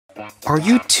Are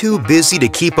you too busy to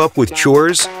keep up with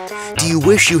chores? Do you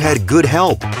wish you had good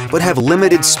help, but have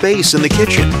limited space in the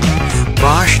kitchen?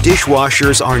 Bosch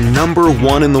dishwashers are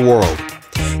 #1 in the world.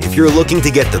 If you're looking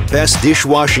to get the best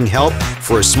dishwashing help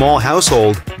for a small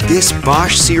household, this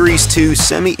Bosch Series 2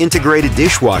 semi-integrated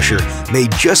dishwasher may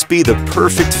just be the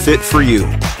perfect fit for you.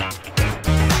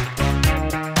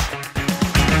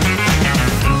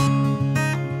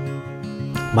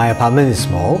 My apartment is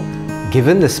small.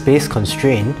 Given the space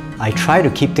constraint, I try to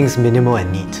keep things minimal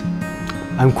and neat.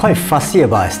 I'm quite fussy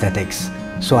about aesthetics,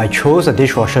 so I chose a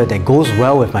dishwasher that goes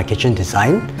well with my kitchen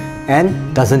design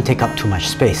and doesn't take up too much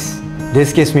space.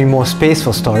 This gives me more space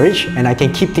for storage and I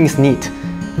can keep things neat.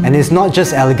 And it's not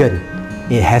just elegant,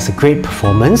 it has a great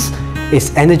performance,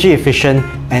 it's energy efficient,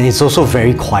 and it's also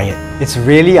very quiet. It's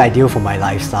really ideal for my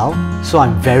lifestyle, so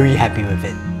I'm very happy with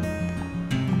it.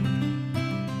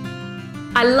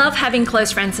 I love having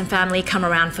close friends and family come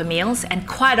around for meals, and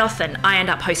quite often I end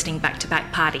up hosting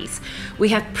back-to-back parties. We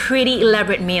have pretty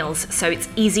elaborate meals, so it's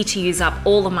easy to use up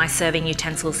all of my serving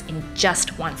utensils in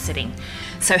just one sitting.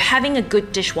 So having a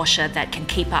good dishwasher that can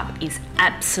keep up is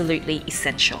absolutely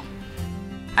essential.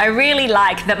 I really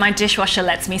like that my dishwasher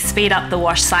lets me speed up the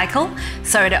wash cycle,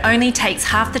 so it only takes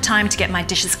half the time to get my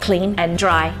dishes clean and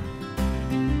dry.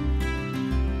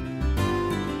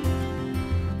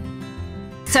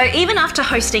 So even after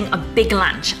hosting a big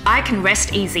lunch, I can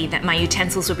rest easy that my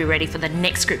utensils will be ready for the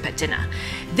next group at dinner.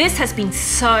 This has been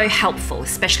so helpful,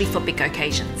 especially for big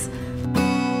occasions.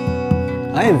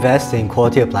 I invest in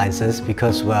quality appliances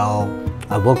because, well,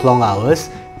 I work long hours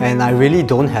and I really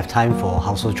don't have time for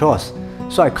household chores.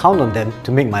 So I count on them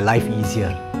to make my life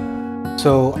easier.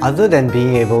 So other than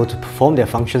being able to perform their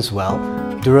functions well,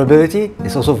 durability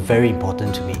is also very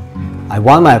important to me. I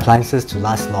want my appliances to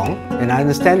last long, and I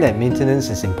understand that maintenance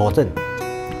is important.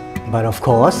 But of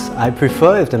course, I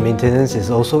prefer if the maintenance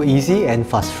is also easy and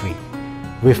fuss-free.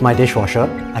 With my dishwasher,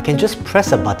 I can just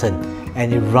press a button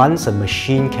and it runs a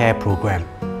machine care program.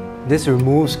 This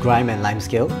removes grime and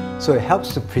limescale, so it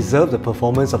helps to preserve the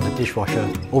performance of the dishwasher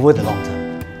over the long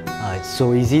term. It's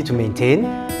so easy to maintain,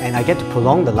 and I get to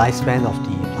prolong the lifespan of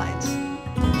the appliance.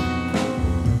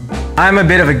 I'm a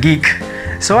bit of a geek.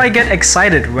 So I get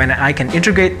excited when I can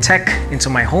integrate tech into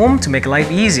my home to make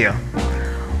life easier.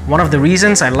 One of the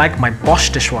reasons I like my Bosch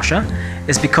dishwasher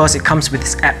is because it comes with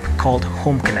this app called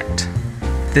Home Connect.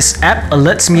 This app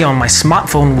alerts me on my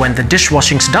smartphone when the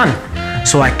dishwashing's done,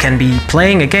 so I can be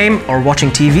playing a game or watching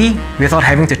TV without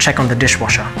having to check on the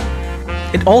dishwasher.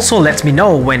 It also lets me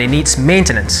know when it needs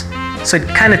maintenance, so it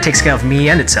kind of takes care of me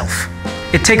and itself.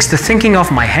 It takes the thinking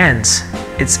off my hands.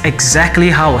 It's exactly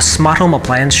how a smart home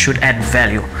appliance should add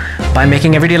value, by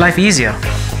making everyday life easier.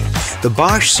 The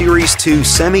Bosch Series 2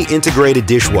 semi-integrated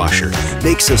dishwasher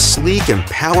makes a sleek and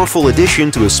powerful addition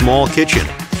to a small kitchen,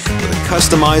 with a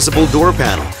customizable door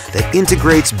panel that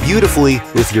integrates beautifully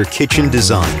with your kitchen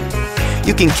design.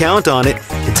 You can count on it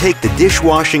to take the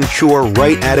dishwashing chore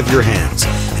right out of your hands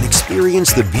and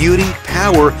experience the beauty,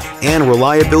 power, and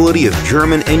reliability of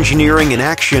German engineering in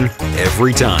action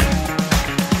every time.